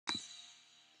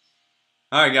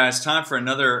All right, guys, time for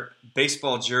another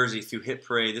baseball jersey through Hit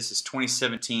Parade. This is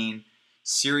 2017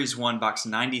 Series 1, box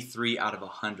 93 out of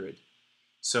 100.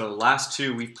 So last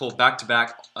two, we've pulled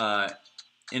back-to-back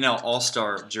NL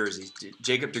All-Star jerseys.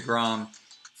 Jacob deGrom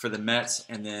for the Mets,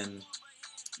 and then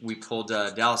we pulled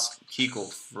Dallas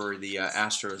Keuchel for the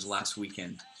Astros last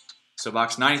weekend. So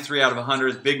box 93 out of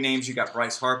 100. Big names, you got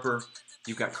Bryce Harper,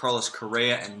 you've got Carlos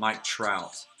Correa, and Mike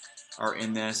Trout are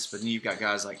in this. But then you've got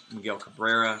guys like Miguel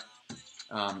Cabrera.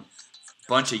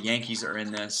 Bunch of Yankees are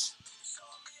in this.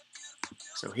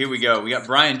 So here we go. We got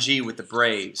Brian G with the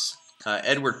Braves.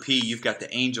 Edward P, you've got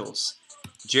the Angels.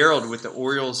 Gerald with the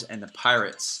Orioles and the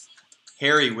Pirates.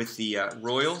 Harry with the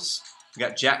Royals. We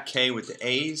got Jack K with the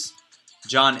A's.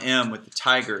 John M with the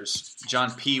Tigers.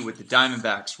 John P with the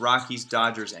Diamondbacks, Rockies,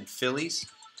 Dodgers, and Phillies.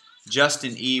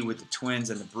 Justin E with the Twins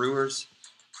and the Brewers.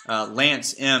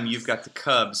 Lance M, you've got the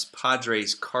Cubs,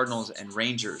 Padres, Cardinals, and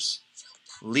Rangers.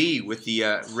 Lee with the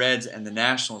Reds and the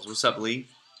Nationals. What's up, Lee?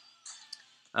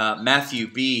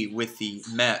 Matthew B with the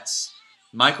Mets.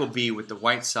 Michael B with the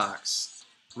White Sox.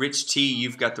 Rich T,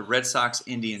 you've got the Red Sox,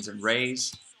 Indians, and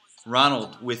Rays.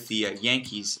 Ronald with the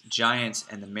Yankees, Giants,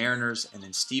 and the Mariners. And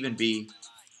then Stephen B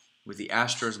with the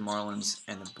Astros, Marlins,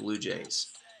 and the Blue Jays.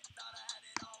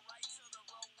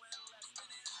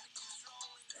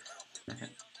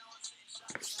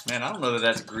 Man, I don't know that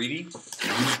that's greedy.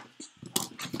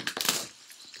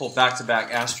 Pull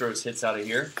back-to-back Astros hits out of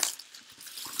here.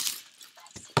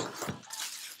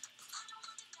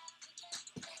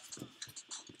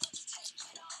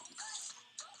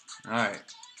 All right.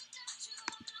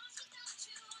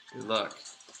 Good luck.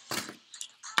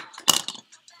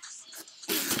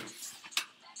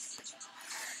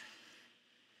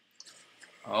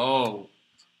 Oh,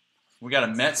 we got a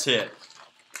Mets hit.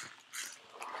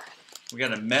 We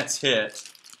got a Mets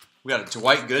hit. We got a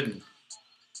Dwight Gooden.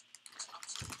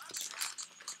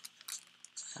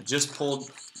 I just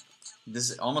pulled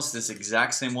almost this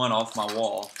exact same one off my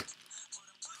wall.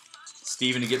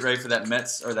 Steven, to get ready for that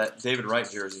Mets or that David Wright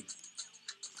jersey.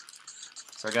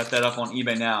 So I got that up on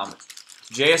eBay now.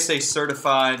 JSA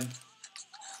certified.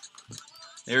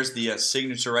 There's the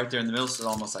signature right there in the middle. It's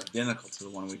almost identical to the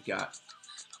one we've got.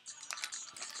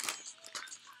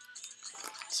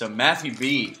 So Matthew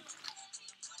B,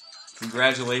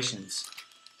 congratulations.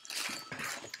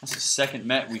 That's the second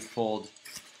Met we've pulled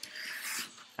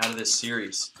out of this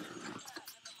series.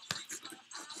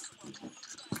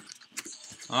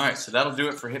 Alright, so that'll do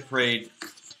it for Hit Parade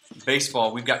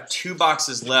Baseball. We've got 2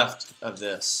 boxes left of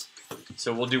this.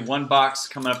 So we'll do 1 box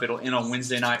coming up. It'll end on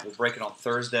Wednesday night. We'll break it on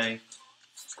Thursday.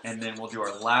 And then we'll do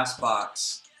our last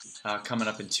box coming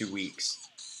up in 2 weeks.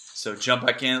 So jump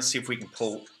back in. Let's see if we can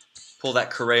pull that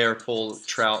Correa or pull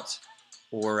Trout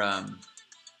or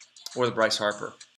the Bryce Harper.